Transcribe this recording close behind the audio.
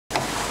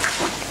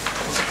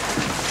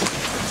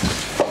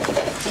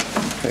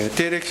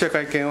定例記者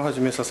会見を始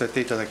めさせて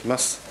いただきま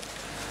す。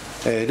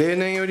例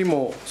年より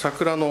も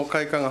桜の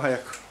開花が早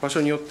く、場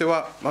所によって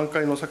は満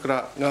開の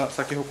桜が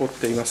咲き誇っ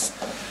ています。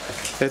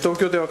東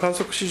京では観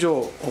測史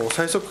上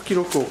最速記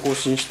録を更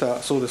新し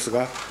たそうです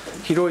が、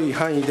広い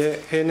範囲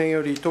で平年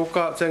より10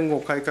日前後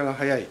開花が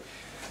早い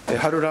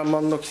春爛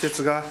漫の季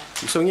節が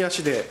急ぎ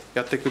足で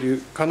やってく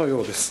るかの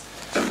ようです。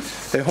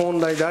本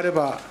来であれ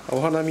ば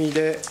お花見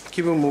で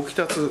気分も浮き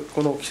立つ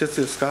この季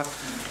節ですが、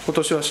今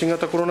年は新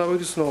型コロナウイ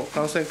ルスの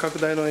感染拡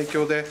大の影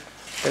響で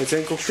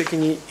全国的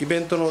にイベ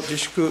ントの自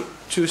粛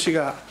中止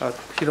が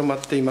広まっ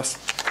ています。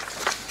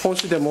本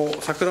市でも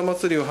桜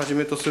祭りをはじ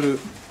めとする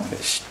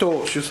市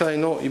等主催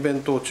のイベ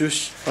ントを中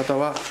止また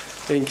は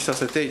延期さ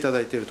せていた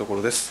だいているとこ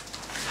ろです。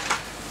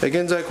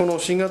現在この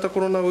新型コ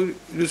ロナウ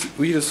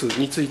イルス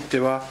について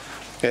は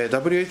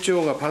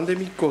WHO がパンデ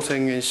ミックを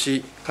宣言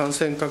し、感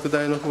染拡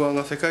大の不安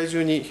が世界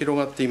中に広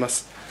がっていま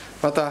す。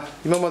また、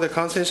今まで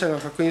感染者が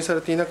確認さ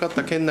れていなかっ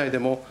た県内で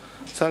も、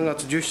3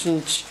月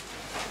17日、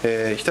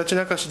ひたち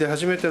なか市で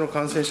初めての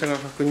感染者が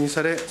確認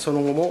され、そ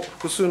の後も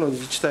複数の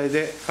自治体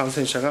で感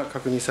染者が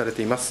確認され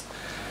ています。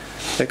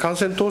感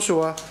染当初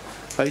は、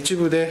一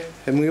部で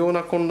無用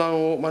な混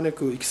乱を招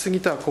く行き過ぎ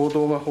た行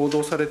動が報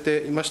道されて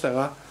いました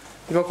が、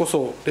今こ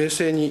そ冷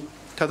静に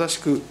正し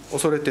く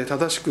恐れて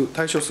正しく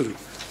対処する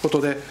こ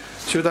とで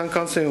集団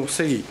感染を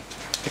防ぎ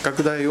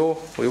拡大を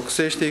抑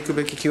制していく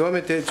べき極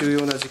めて重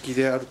要な時期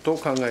であると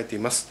考えてい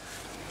ます。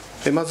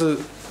まず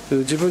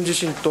自分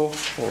自身と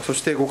そ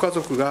してご家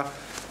族が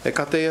家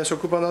庭や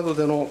職場など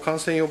での感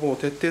染予防を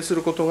徹底す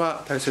ること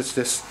が大切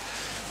です。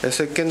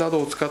石鹸な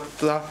どを使っ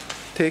た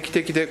定期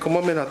的でこ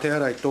まめな手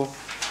洗いと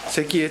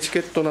咳エチケ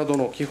ットなど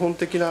の基本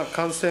的な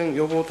感染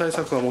予防対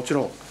策はもち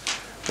ろん、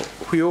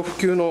不要不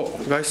急の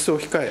外出を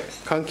控え、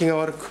換気が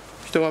悪く、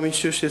人が密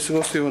集して過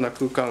ごすような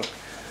空間、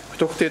不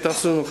特定多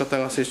数の方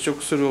が接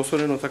触する恐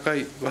れの高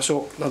い場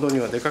所などに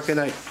は出かけ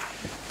ない、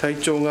体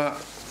調が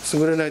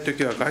優れないと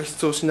きは外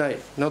出をしない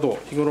など、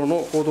日頃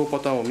の行動パ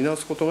ターンを見直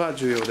すことが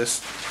重要で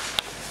す。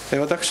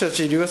私た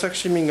ち龍ケ崎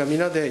市民が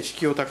皆で意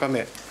識を高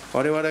め、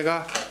我々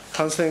が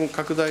感染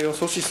拡大を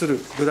阻止する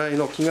ぐらい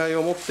の気概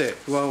を持って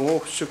不安を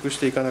払拭し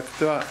ていかなく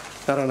ては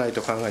ならない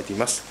と考えてい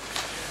ます。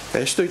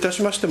市といた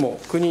しまして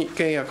も、国、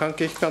県や関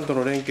係機関と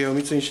の連携を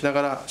密にしな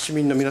がら、市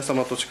民の皆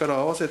様と力を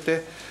合わせ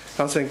て、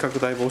感染拡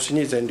大防止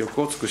に全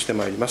力を尽くして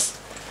まいります。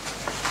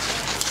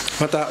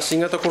また、新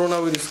型コロ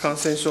ナウイルス感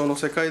染症の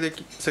世界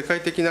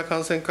的な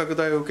感染拡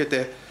大を受け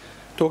て、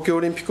東京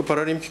オリンピック・パ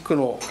ラリンピック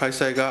の開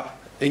催が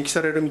延期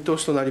される見通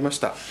しとなりまし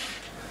た。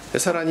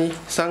さらに、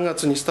3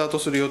月にスタート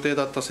する予定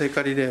だった聖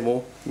火リレー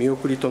も見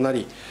送りとな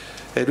り、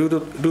ル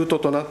ート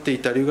となってい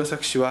た龍ケ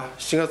崎市は、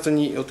7月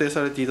に予定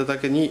されていただ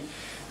けに、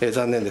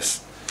残念で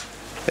す。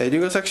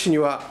龍ケ崎市に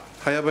は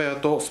早々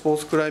とスポー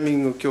ツクライミ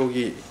ング競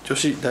技女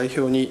子代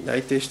表に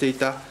内定してい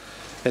た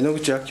野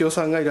口昭夫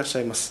さんがいらっし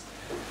ゃいます。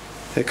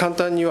簡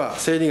単には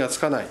整理がつ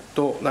かない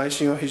と内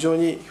心は非常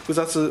に複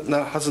雑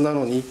なはずな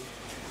のに、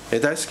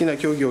大好きな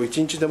競技を一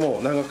日で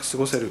も長く過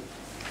ごせる、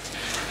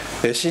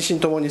心身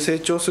ともに成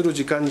長する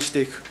時間にし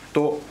ていく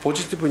とポ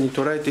ジティブに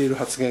捉えている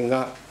発言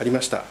があり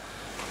ました。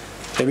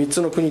3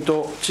つの国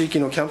と地域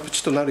のキャンプ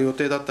地となる予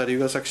定だった龍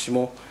ケ崎市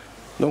も、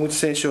野口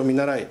選手を見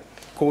習い、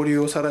交流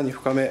をさらに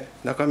深め、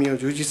中身を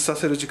充実さ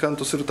せる時間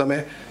とするた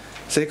め、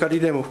聖火リ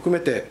レーも含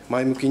めて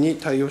前向きに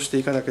対応して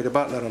いかなけれ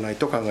ばならない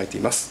と考えて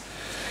います。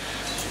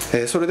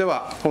それで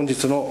は本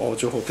日の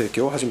情報提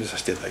供を始めさ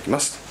せていただきま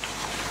す。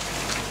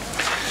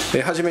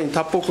はじめに、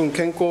タッポ君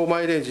健康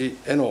マイレージ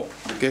への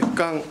月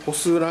間歩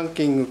数ラン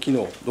キング機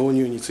能導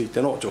入につい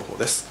ての情報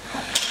です。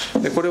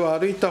これは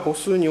歩いた歩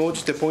数に応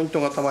じてポイン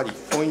トがたまり、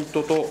ポイン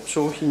トと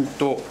商品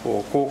と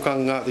交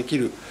換ができ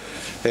る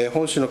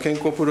本市の健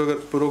康プ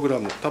ログラ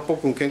ム、タッポ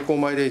君健康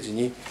マイレージ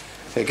に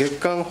月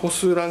間歩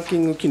数ランキ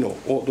ング機能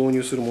を導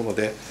入するもの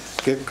で、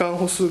月間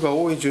歩数が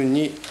多い順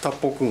にタッ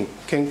ポ君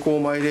健康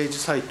マイレージ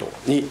サイト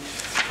に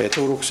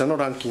登録者の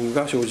ランキング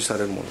が表示さ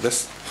れるもので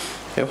す。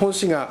本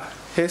市が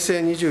平成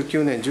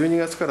29年12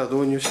月から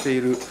導入して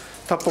いる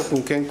タッポ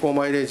君健康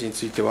マイレージに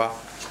ついては、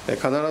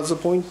必ず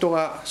ポイント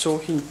が商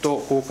品と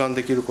交換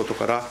できること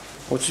から、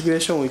モチベー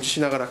ションを維持し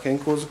ながら健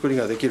康づくり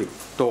ができる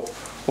と、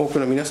多く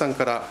の皆さん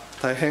から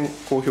大変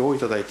好評をい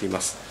ただいてい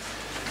ます。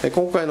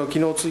今回の機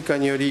能追加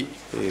により、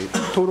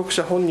登録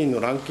者本人の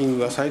ランキン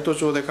グがサイト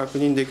上で確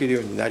認できるよ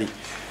うになり、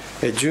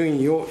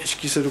順位を意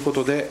識するこ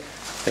とで、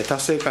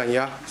達成感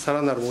やさ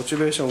らなるモチ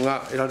ベーション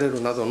が得られ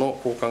るなどの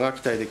効果が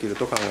期待できる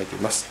と考えてい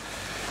ます。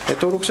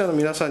登録者の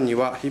皆さんに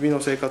は、日々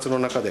の生活の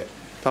中で、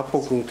タッ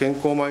ポ君健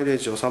康マイレー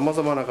ジをさま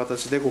ざまな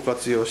形でご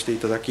活用してい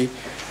ただき、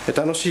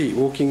楽しい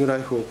ウォーキングラ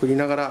イフを送り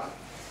ながら、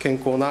健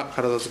康な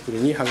体づくり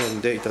に励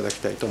んでいただき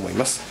たいと思い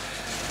ます。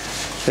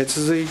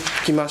続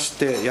きまし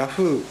て、ヤ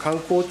フー観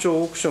光庁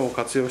オークションを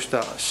活用し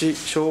た市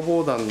消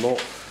防団の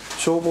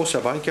消防車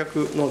売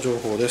却の情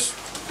報です。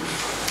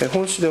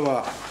本市で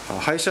は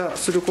廃車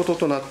すること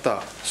となっ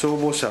た消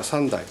防車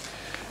3台、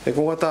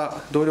小型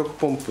動力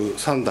ポンプ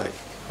3台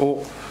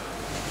を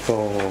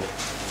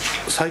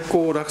最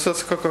高落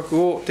札価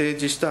格を提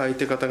示した相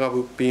手方が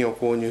物品を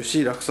購入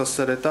し、落札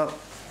された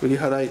売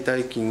払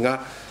代金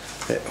が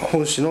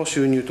本市の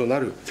収入とな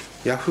る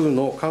ヤフー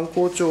の官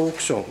公庁オー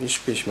クションに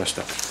出品しまし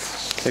た。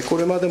こ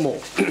れまで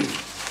も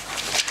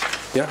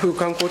ヤフー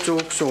官公庁オ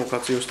ークションを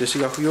活用して市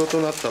が不要と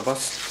なったバ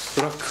ス、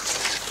トラック、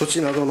土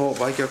地などの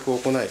売却を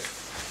行い、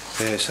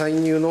歳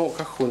入の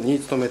確保に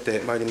努めて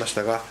まいりまし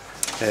たが、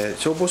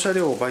消防車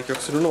両を売却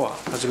するのは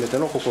初めて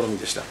の試み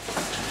でした。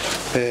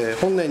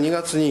本年2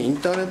月にイン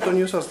ターネット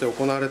入札で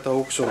行われた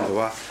オークションで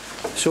は、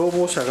消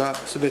防車が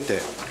すべて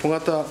小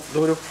型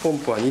動力ポン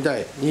プは2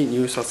台に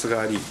入札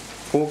があり、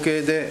合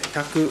計で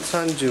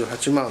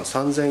138万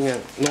3000円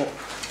の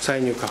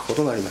歳入確保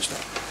となりました。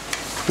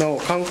なお、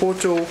官公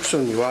庁オークショ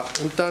ンには、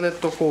インターネッ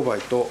ト購買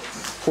と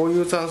公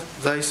有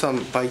財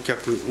産売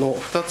却の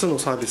2つの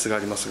サービスがあ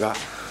りますが、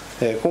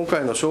今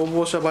回の消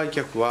防車売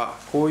却は、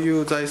公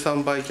有財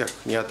産売却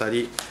にあた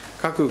り、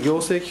各行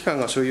政機関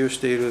が所有し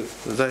ている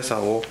財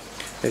産を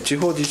地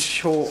方自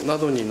治法な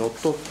どにのっ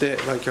とって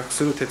売却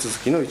する手続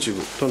きの一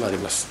部となり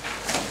ます。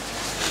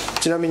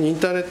ちなみにイン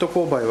ターネット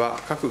購買は、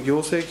各行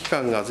政機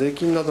関が税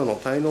金などの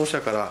滞納者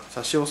から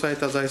差し押さえ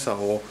た財産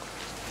を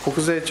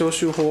国税徴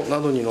収法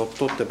などにのっ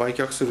とって売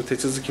却する手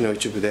続きの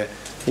一部で、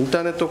イン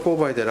ターネット購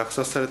買で落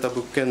札された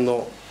物件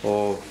の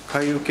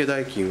買い受け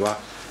代金は、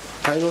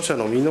滞納者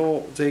の未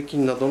納税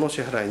金などの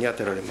支払いに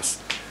充てられます。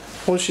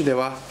本市で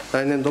は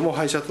来年度も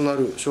廃車とな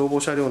る消防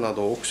車両な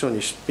どをオークション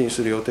に出品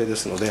する予定で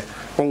すので、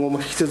今後も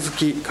引き続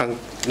き関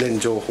連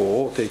情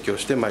報を提供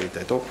してまいり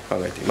たいと考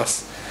えていま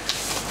す。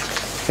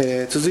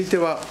続いて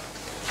は、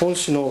本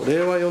市の令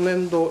和4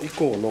年度以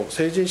降の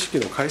成人式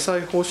の開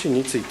催方針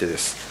についてで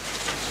す。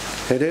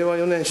令和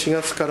4年4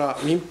月から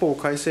民法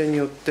改正に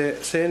よって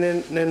成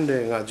年年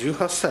齢が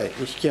18歳に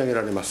引き上げ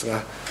られます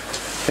が、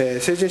成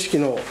人式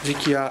の時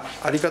期や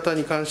在り方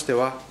に関して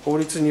は法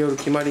律による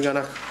決まりが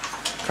なく、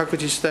各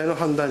自治体の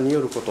判断によ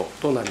ること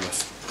となりま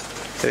す。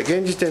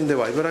現時点で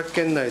は茨城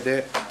県内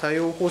で対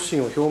応方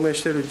針を表明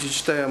している自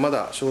治体はま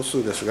だ少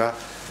数ですが、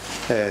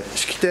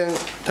式典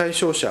対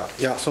象者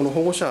やその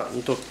保護者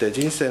にとって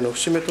人生の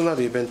節目とな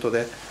るイベント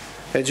で、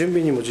準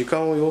備にも時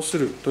間を要す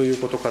るという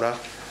ことから、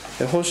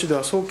本市で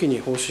は早期に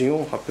方針を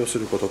発表す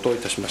ることとい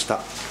たしまし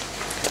た。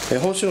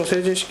本市の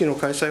成人式の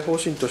開催方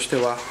針として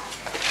は、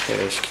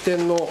式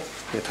典の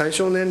対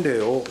象年齢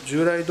を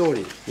従来通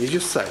り20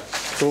歳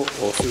と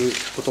する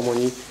ととも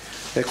に、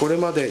これ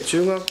まで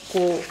中学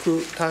校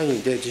区単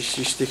位で実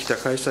施してきた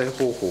開催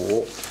方法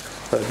を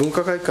文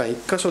化会館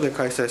1カ所で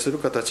開催する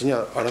形に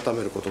改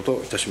めること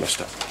といたしまし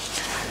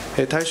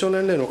た。対象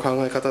年齢の考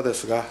え方で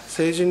すが、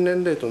成人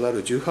年齢とな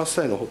る18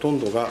歳のほとん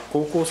どが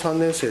高校3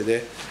年生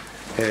で、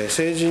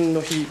成人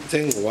の日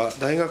前後は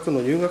大学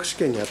の入学試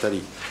験にあた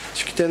り、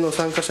式典の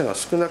参加者が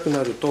少なく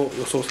なると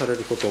予想され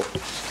ること、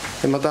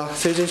また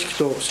成人式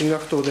と進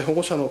学等で保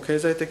護者の経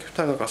済的負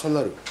担が重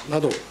なるな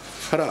ど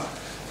から、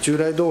従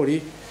来通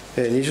り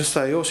20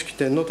歳を式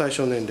典の対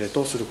象年齢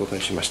とすること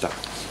にしました。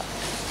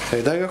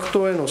大学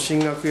等への進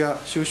学や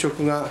就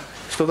職が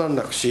一段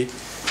落し、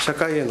社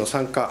会への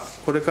参加、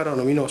これから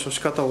の身の処し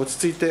方を落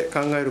ち着いて考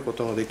えるこ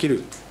とのでき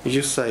る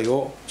20歳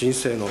を人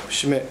生の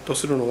節目と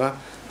するのが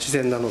自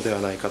然なのでは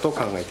ないかと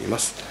考えていま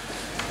す。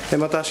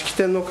また、式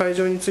典の会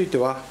場について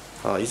は、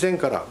以前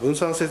から分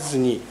散せず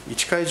に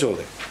1会場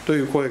でと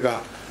いう声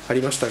があ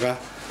りましたが、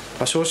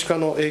少子化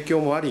の影響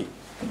もあり、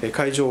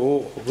会場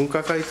を文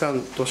化会館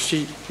と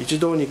し、一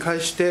堂に会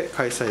して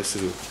開催す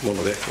るも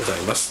のでござ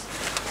います。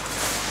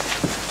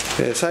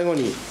最後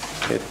に、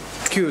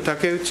旧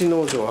竹内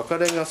農場赤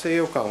レンガ西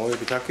洋館およ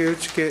び竹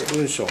内家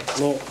文書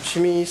の市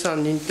民遺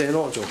産認定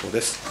の情報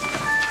です。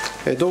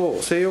同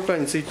西洋館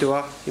について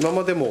は、今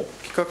までも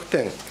企画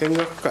展、見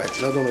学会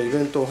などのイ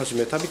ベントをはじ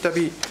め、たびた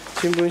び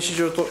新聞市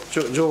場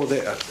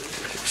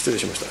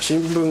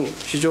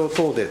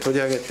等で取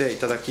り上げてい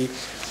ただき、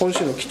本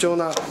市の貴重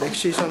な歴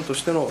史遺産と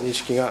しての認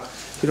識が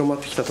広まっ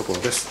てきたところ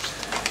です。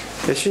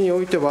市に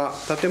おいては、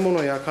建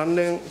物や関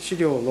連資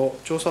料の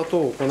調査等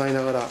を行い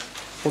ながら、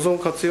保存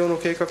活用の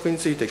計画に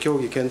ついて協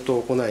議検討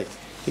を行い、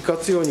利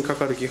活用にか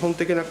かる基本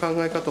的な考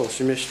え方を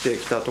示して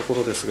きたとこ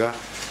ろですが、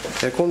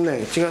今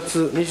年1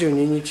月22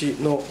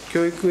日の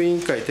教育委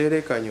員会定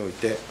例会におい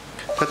て、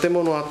建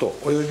物跡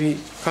および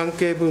関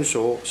係文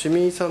書を市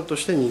民遺産と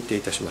して認定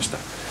いたしました。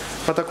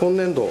また今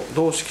年度、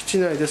同敷地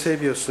内で整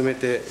備を進め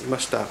ていま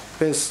した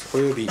フェンスお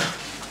よび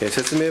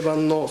説明板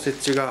の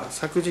設置が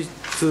昨日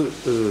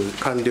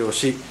完了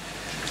し、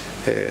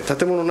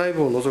建物内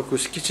部を除く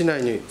敷地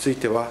内につい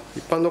ては、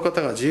一般の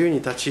方が自由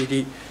に立ち入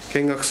り、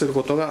見学する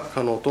ことが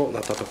可能とな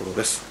ったところ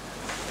です。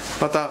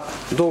また、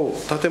同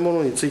建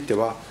物について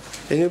は、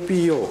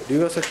NPO 龍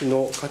ヶ崎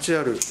の価値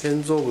ある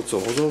建造物を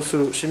保存す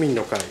る市民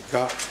の会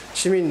が、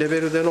市民レ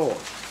ベルでの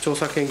調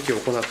査研究を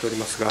行っており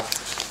ますが、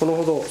この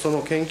ほどそ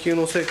の研究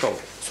の成果を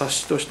冊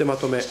子としてま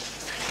とめ、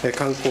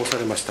刊行さ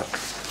れました。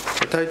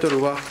タイト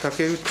ルは、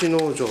竹内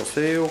農場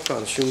西洋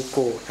館竣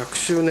工100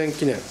周年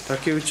記念、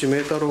竹内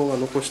明太郎が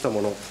残した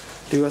もの、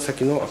龍ヶ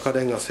崎の赤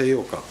レンガ西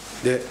洋館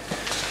で、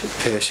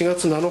4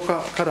月7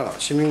日から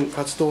市民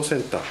活動セ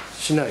ンター、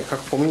市内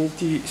各コミュニ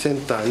ティセ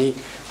ンターに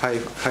配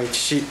置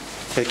し、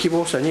希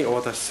望者にお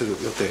渡しする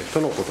予定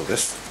とのことで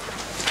す。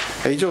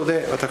以上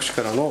で私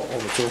からの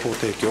情報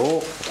提供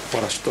を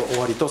終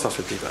わりとさ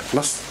せていただき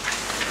ます。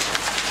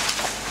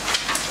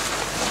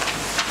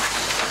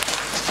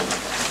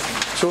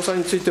詳細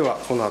については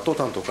この後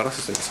担当から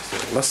説明させてい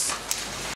ただきます。